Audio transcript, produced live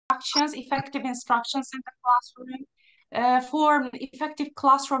effective instructions in the classroom. For effective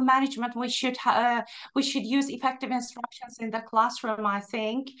classroom management, we should use effective instructions in the classroom, I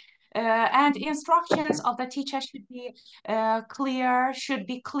think. And instructions of the teacher should be clear, should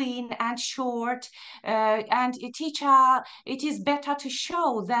be clean and short. And it is better to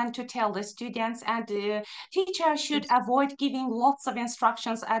show than to tell the students. And teacher should avoid giving lots of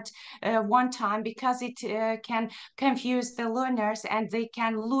instructions at one time, because it can confuse the learners, and they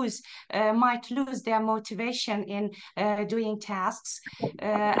can might lose their motivation in doing tasks.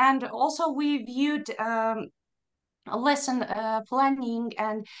 And also we viewed lesson planning,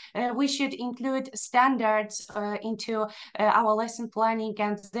 and we should include standards into our lesson planning,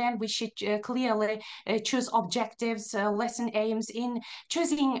 and then we should clearly choose objectives, lesson aims. In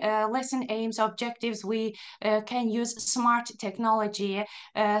choosing lesson aims, objectives, we can use SMART technology.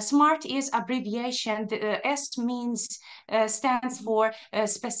 SMART is abbreviation. The S stands for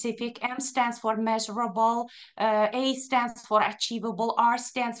specific, M stands for measurable, A stands for achievable, R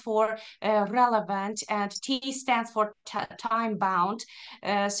stands for relevant, and T stands for time bound.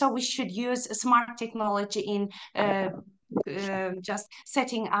 So we should use SMART technology in just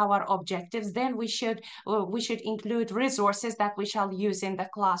setting our objectives. Then we should include resources that we shall use in the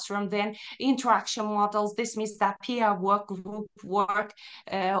classroom. Then interaction models. This means that peer work, group work,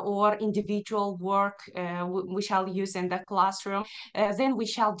 or individual work we shall use in the classroom. Then we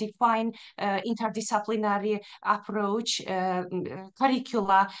shall define interdisciplinary approach,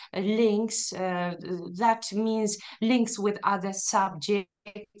 curricula links. That means links with other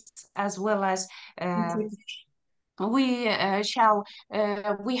subjects, as well as we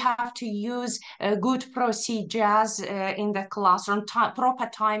have to use good procedures in the classroom, proper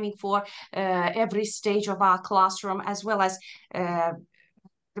timing for every stage of our classroom, as well as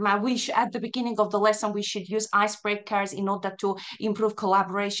at the beginning of the lesson, we should use icebreakers in order to improve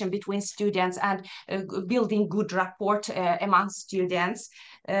collaboration between students and building good rapport among students.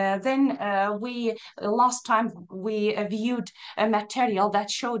 Then last time we viewed a material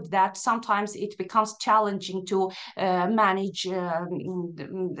that showed that sometimes it becomes challenging to manage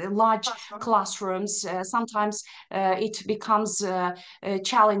large classrooms. Sometimes it becomes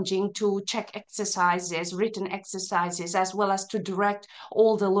challenging to check exercises, written exercises, as well as to direct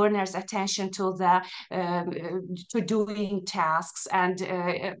all the learners' attention to doing tasks.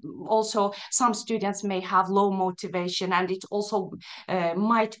 And also some students may have low motivation, and it also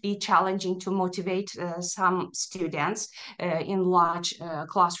might be challenging to motivate some students in large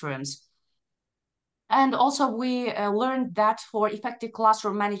classrooms. And also we learned that for effective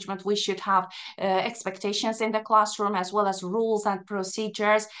classroom management, we should have expectations in the classroom, as well as rules and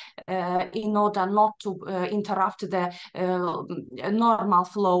procedures in order not to interrupt the normal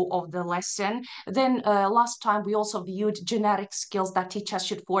flow of the lesson. Then last time we also viewed generic skills that teachers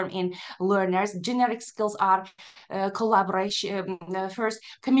should form in learners. Generic skills are collaboration, first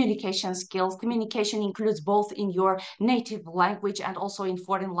communication skills. Communication includes both in your native language and also in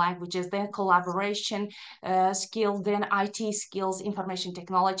foreign languages. Then collaboration skills, then IT skills, information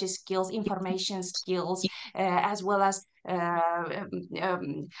technology skills, information skills, as well as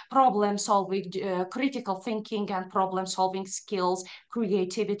problem solving, critical thinking and problem solving skills,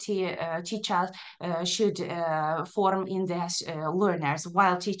 creativity. Teachers should form in their learners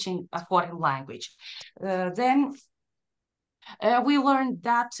while teaching a foreign language. Then we learned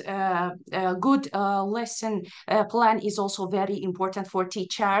that a good lesson plan is also very important for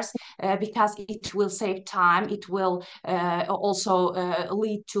teachers because it will save time. It will also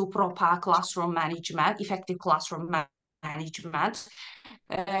lead to proper classroom management, effective classroom management.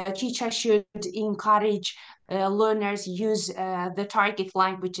 Teachers should encourage learners use the target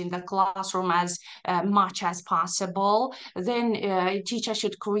language in the classroom as much as possible. Then teachers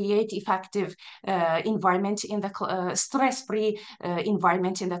should create effective environment in the stress-free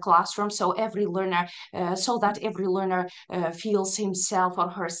environment in the classroom, so every learner, so that every learner feels himself or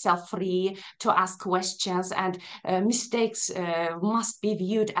herself free to ask questions, and mistakes must be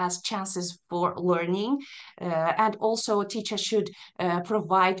viewed as chances for learning. And also teachers should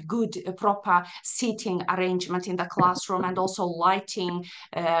provide good, proper seating arrangement in the classroom, and also lighting,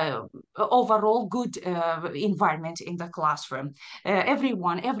 overall good environment in the classroom. Every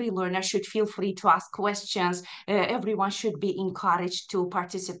learner should feel free to ask questions. Everyone should be encouraged to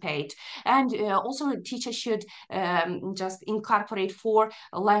participate. And also teachers should just incorporate 4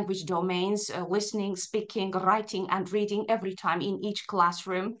 language domains, listening, speaking, writing, and reading every time in each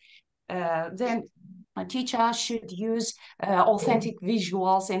classroom. Then A teacher should use authentic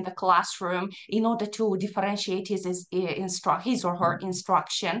visuals in the classroom in order to differentiate his or her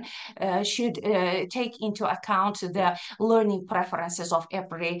instruction, should take into account the learning preferences of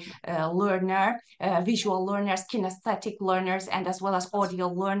every learner, visual learners, kinesthetic learners, and as well as audio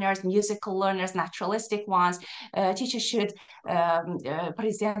learners, musical learners, naturalistic ones. Teachers should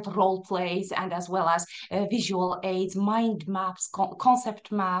present role plays and as well as visual aids, mind maps,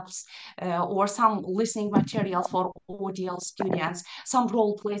 concept maps, or some listening materials for audio students, some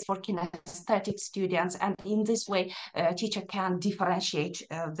role plays for kinesthetic students. And in this way, teacher can differentiate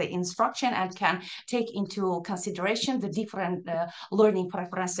the instruction and can take into consideration the different learning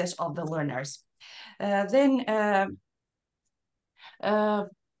preferences of the learners.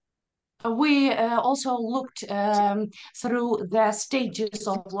 We also looked through the stages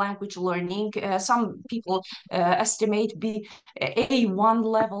of language learning. Some people estimate A1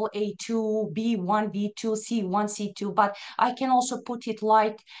 level, A2, B1, B2, C1, C2, but I can also put it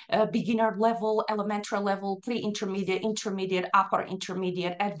like beginner level, elementary level, pre-intermediate, intermediate, upper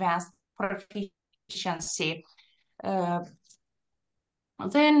intermediate, advanced, proficiency.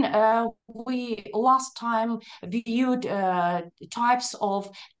 We last time viewed types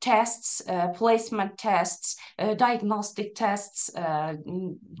of tests, placement tests, diagnostic tests,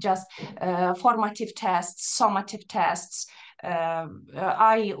 just formative tests, summative tests.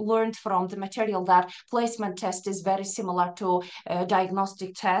 I learned from the material that placement test is very similar to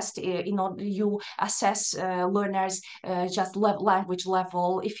diagnostic test. In order you assess learners just language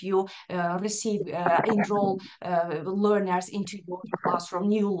level. If you enroll learners into your classroom,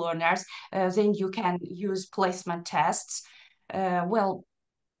 new learners, then you can use placement tests.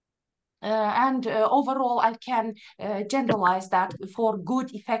 Overall, I can generalize that for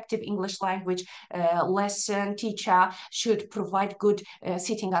good, effective English language lesson, teacher should provide good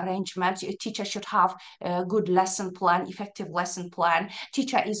seating arrangement. Teacher should have a good lesson plan, effective lesson plan.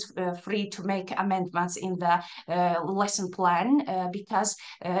 Teacher is free to make amendments in the lesson plan because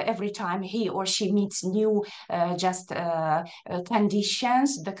every time he or she meets new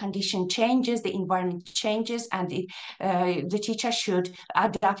conditions, the condition changes, the environment changes, and the teacher should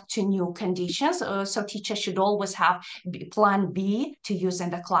adapt to new conditions. So teacher should always have plan B to use in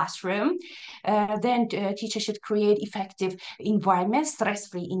the classroom. Then teacher should create effective environment,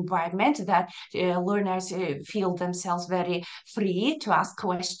 stress-free environment that learners feel themselves very free to ask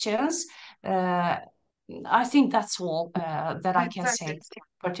questions. I think that's all that I can say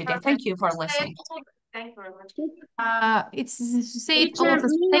for today. Thank you for listening. Thank you very much. It's said all the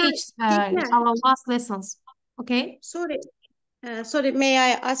stage in our last lessons. Okay. Sorry, may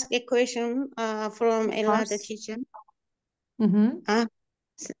I ask a question from Ellada teacher?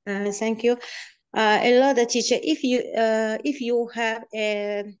 Thank you. Ellada teacher, if you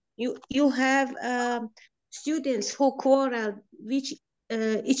have students who quarrel with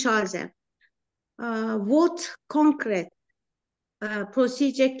each other, what concrete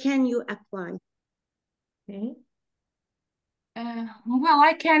procedure can you apply? Okay. Well,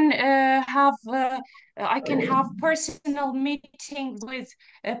 I can have personal meeting with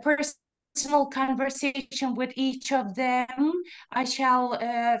a personal conversation with each of them. I shall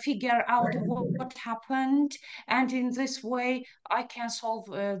figure out what happened, and in this way, I can solve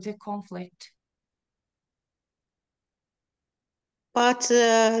the conflict. But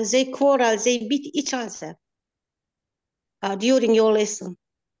they quarrel, they beat each other during your lesson.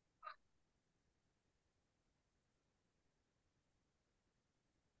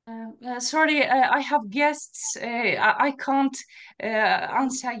 Sorry, I have guests. I can't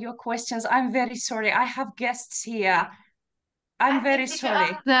answer your questions. I'm very sorry. I have guests here. I'm very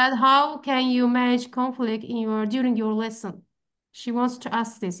sorry. That how can you manage conflict during your lesson? She wants to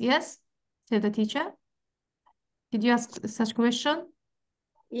ask this. Yes, said the teacher. Did you ask such question?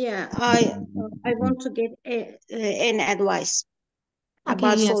 Yeah, I want to get an advice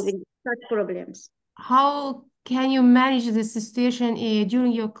about solving such problems. How can you manage this situation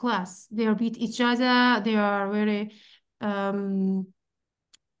during your class? They beat each other. They are very they're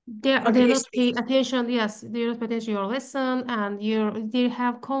not paying attention. Yes, they're not paying attention to your lesson, and they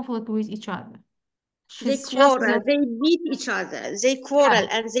have conflict with each other. They quarrel. They beat each other. They quarrel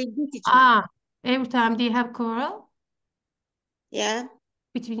and they beat each other. Every time they have quarrel. Yeah.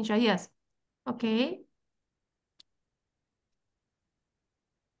 Between each other. Yes. Okay.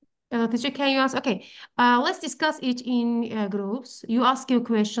 Teacher, can you ask? Okay, let's discuss it in groups. You ask your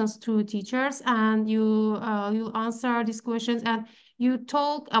questions to teachers, and you answer these questions, and you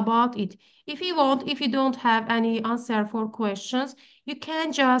talk about it. If you want, if you don't have any answer for questions, you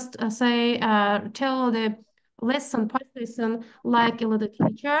can just tell the lesson, past lesson, like Ellada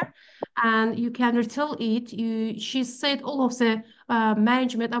teacher, and you can retell it. She said all of the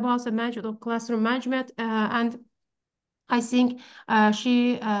management about the management of classroom management, and I think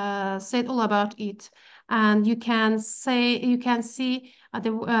she said all about it. And you can see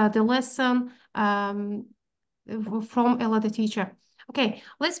the lesson from Ellada teacher. Okay,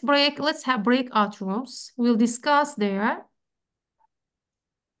 let's have breakout rooms. We'll discuss there.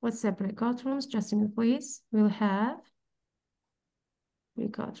 Let's have breakout rooms. Just a minute, please. We'll have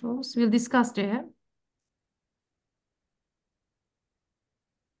breakout rooms. We'll discuss there.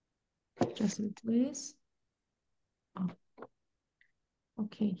 Just a minute, please. Oh.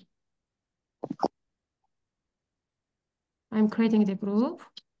 Okay. I'm creating the group.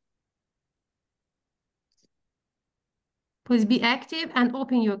 Please be active and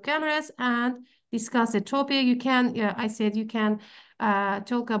open your cameras and discuss the topic. You can, I said you can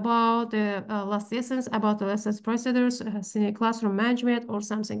talk about the last lessons, about the lessons procedures, classroom management, or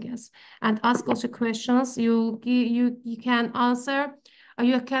something else, and ask also questions. You can answer.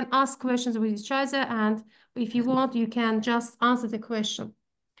 You can ask questions with each other, and if you want, you can just answer the question.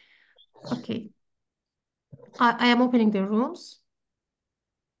 Okay. I am opening the rooms.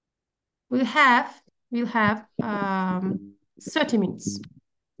 We'll have 30 minutes.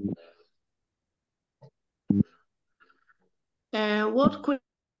 What could...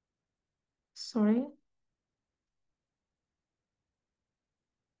 Sorry.